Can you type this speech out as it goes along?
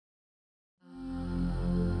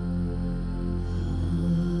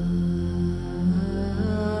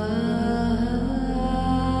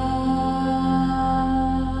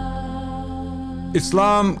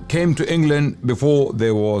Islam came to England before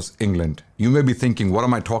there was England. You may be thinking, what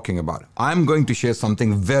am I talking about? I'm going to share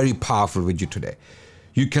something very powerful with you today.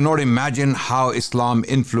 You cannot imagine how Islam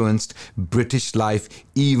influenced British life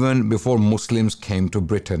even before Muslims came to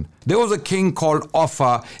Britain. There was a king called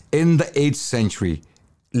Offa in the 8th century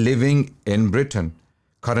living in Britain,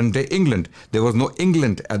 current day England. There was no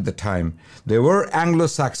England at the time. There were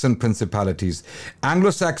Anglo-Saxon principalities.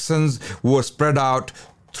 Anglo-Saxons were spread out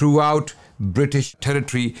throughout British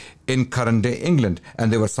territory in current day England,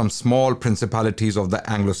 and there were some small principalities of the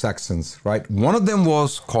Anglo-Saxons, right? One of them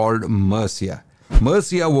was called Mercia.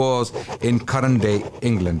 Mercia was in current day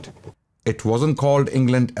England. It wasn't called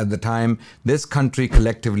England at the time. This country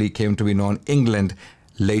collectively came to be known England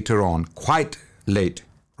later on, quite late,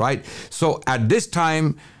 right? So at this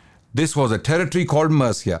time, this was a territory called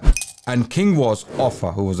Mercia, and king was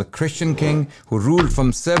Offa, who was a Christian king who ruled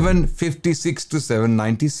from 756 to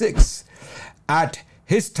 796. At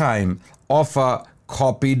his time, Offa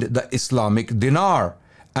copied the Islamic dinar,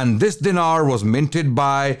 and this dinar was minted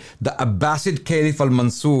by the Abbasid Caliph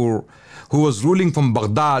al-Mansur, who was ruling from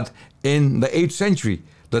Baghdad in the 8th century.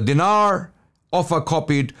 The dinar Offa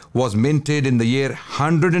copied was minted in the year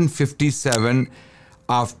 157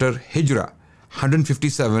 after Hijrah.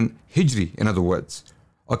 157 Hijri, in other words.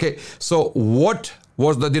 Okay, so what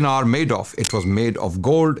was the dinar made of? It was made of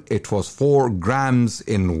gold. It was 4 grams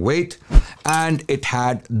in weight, and it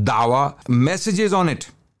had Dawah messages on it.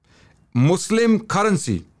 Muslim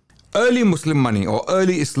currency, early Muslim money or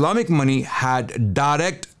early Islamic money had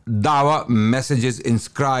direct Dawah messages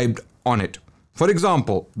inscribed on it. For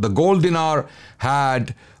example, the gold dinar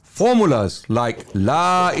had formulas like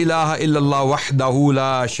La ilaha illallah wahdahu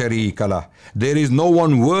la sharika lah. There is no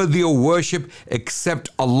one worthy of worship except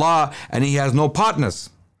Allah, and He has no partners.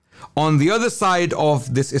 On the other side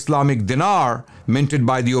of this Islamic dinar, minted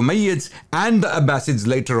by the Umayyads and the Abbasids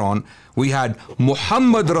later on, we had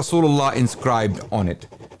Muhammad Rasulullah inscribed on it.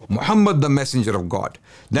 Muhammad, the messenger of God.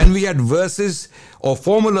 Then we had verses or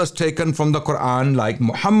formulas taken from the Quran like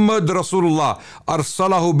Muhammad Rasulullah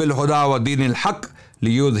arsalahu bil huda wa dinil haq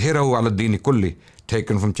liyudhhirahu ala dini kulli,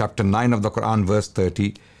 taken from chapter 9 of the Quran, verse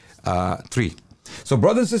 33. So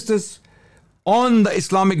brothers and sisters, on the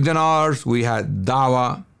Islamic dinars we had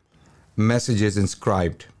Dawah messages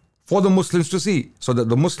inscribed for the Muslims to see, so that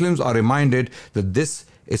the Muslims are reminded that this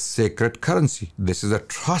is sacred currency. This is a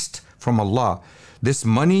trust from Allah. This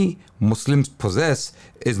money Muslims possess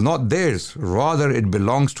is not theirs, rather it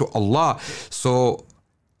belongs to Allah. So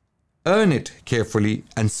earn it carefully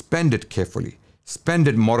and spend it carefully. Spend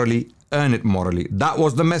it morally, earn it morally. That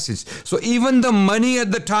was the message. So even the money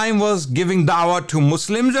at the time was giving dawah to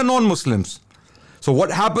Muslims and non-Muslims. So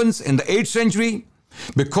what happens in the 8th century?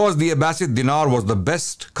 Because the Abbasid dinar was the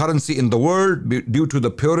best currency in the world due to the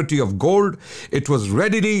purity of gold, it was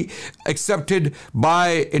readily accepted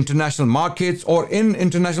by international markets, or in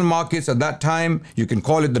international markets at that time. You can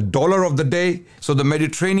call it the dollar of the day. So the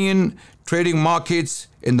Mediterranean trading markets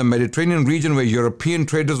in the Mediterranean region, where European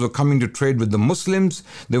traders were coming to trade with the Muslims,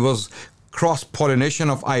 there was cross-pollination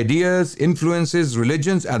of ideas, influences,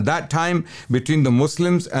 religions at that time between the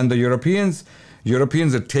Muslims and the Europeans.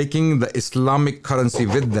 Europeans are taking the Islamic currency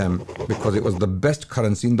with them because it was the best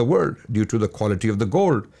currency in the world due to the quality of the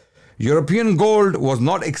gold. European gold was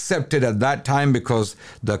not accepted at that time because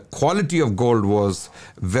the quality of gold was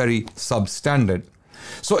very substandard.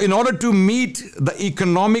 So in order to meet the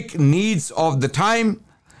economic needs of the time,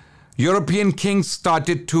 European kings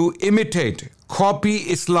started to imitate, copy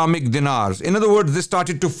Islamic dinars. In other words, they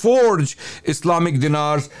started to forge Islamic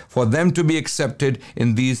dinars for them to be accepted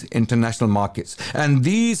in these international markets. And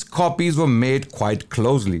these copies were made quite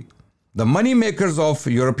closely. The money makers of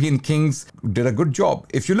European kings did a good job.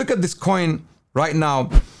 If you look at this coin right now,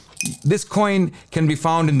 this coin can be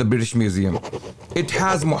found in the British Museum. It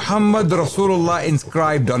has Muhammad Rasulullah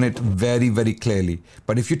inscribed on it very, very clearly.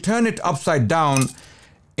 But if you turn it upside down,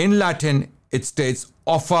 in Latin, it states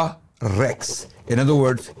Offa Rex. In other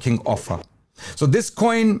words, King Offa. So this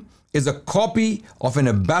coin is a copy of an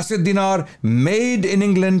Abbasid dinar made in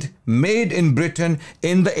England, made in Britain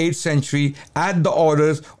in the 8th century at the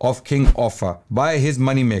orders of King Offa by his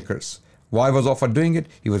money makers. Why was Offa doing it?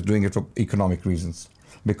 He was doing it for economic reasons.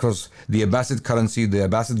 Because the Abbasid currency, the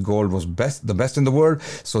Abbasid gold was the best in the world.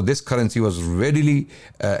 So this currency was readily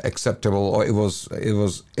acceptable, or it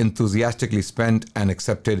was enthusiastically spent and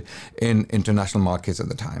accepted in international markets at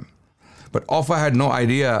the time. But Offa had no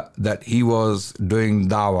idea that he was doing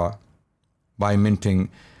dawah by minting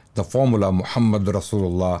the formula Muhammad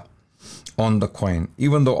Rasulullah on the coin.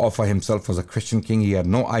 Even though Offa himself was a Christian king, he had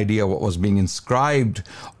no idea what was being inscribed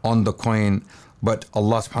on the coin But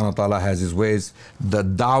Allah subhanahu wa ta'ala has His ways. The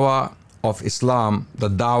dawah of Islam, the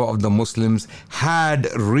dawah of the Muslims had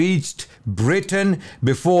reached Britain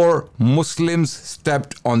before Muslims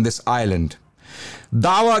stepped on this island.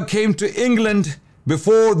 Dawah came to England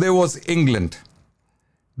before there was England.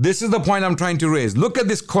 This is the point I'm trying to raise. Look at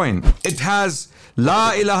this coin. It has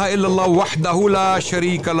La ilaha illallah wahdahu la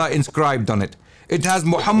sharika la inscribed on it. It has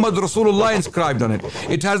Muhammad Rasulullah inscribed on it.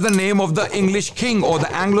 It has the name of the English king or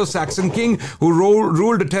the Anglo-Saxon king who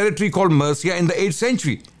ruled a territory called Mercia in the 8th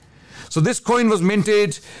century. So this coin was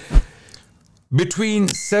minted between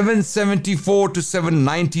 774 to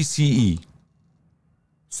 790 CE.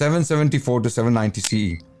 774 to 790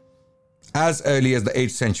 CE. As early as the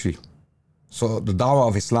 8th century. So the Dawah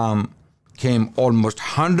of Islam came almost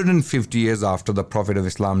 150 years after the Prophet of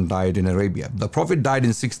Islam died in Arabia. The Prophet died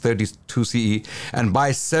in 632 CE, and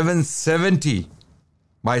by 770,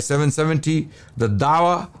 the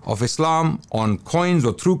Dawah of Islam on coins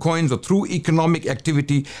or through economic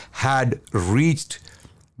activity had reached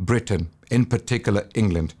Britain, in particular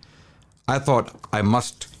England. I thought I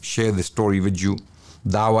must share this story with you.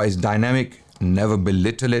 Dawah is dynamic, never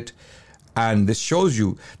belittle it. And this shows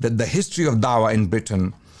you that the history of Dawah in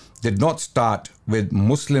Britain did not start with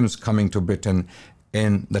Muslims coming to Britain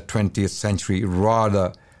in the 20th century.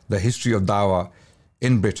 Rather, the history of Dawah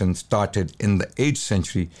in Britain started in the 8th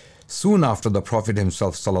century, soon after the Prophet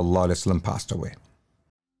himself, sallallahu alaihi wasallam, passed away.